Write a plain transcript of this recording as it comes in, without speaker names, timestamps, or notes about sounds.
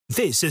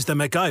This is the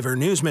MacIver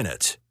News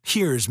Minute.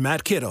 Here's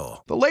Matt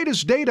Kittle. The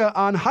latest data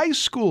on high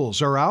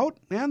schools are out,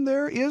 and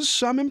there is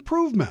some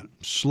improvement.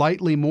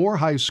 Slightly more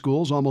high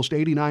schools, almost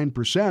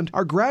 89%,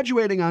 are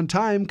graduating on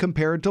time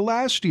compared to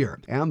last year,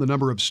 and the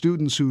number of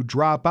students who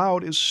drop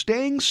out is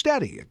staying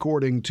steady,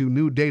 according to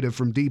new data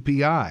from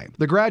DPI.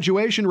 The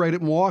graduation rate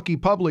at Milwaukee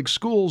Public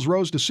Schools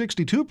rose to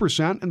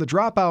 62%, and the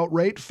dropout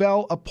rate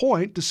fell a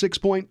point to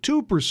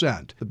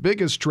 6.2%. The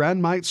biggest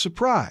trend might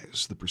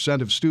surprise. The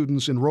percent of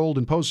students enrolled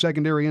in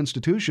post-secondary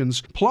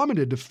institutions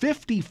plummeted to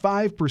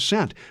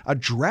 55%, a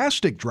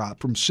drastic drop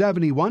from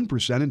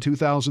 71% in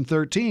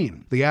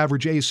 2013. The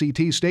average ACT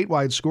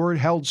statewide score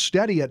held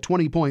steady at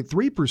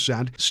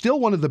 20.3%, still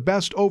one of the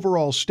best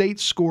overall state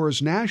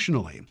scores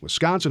nationally.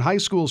 Wisconsin high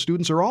school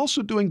students are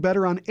also doing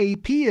better on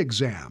AP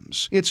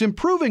exams. It's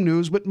improving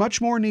news, but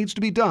much more needs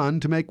to be done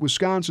to make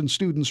Wisconsin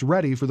students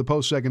ready for the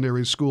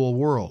post-secondary school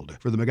world.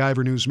 For the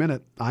MacIver News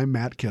Minute, I'm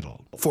Matt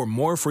Kittle. For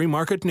more free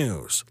market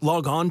news,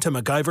 log on to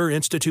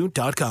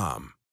MacIverinstitute.com.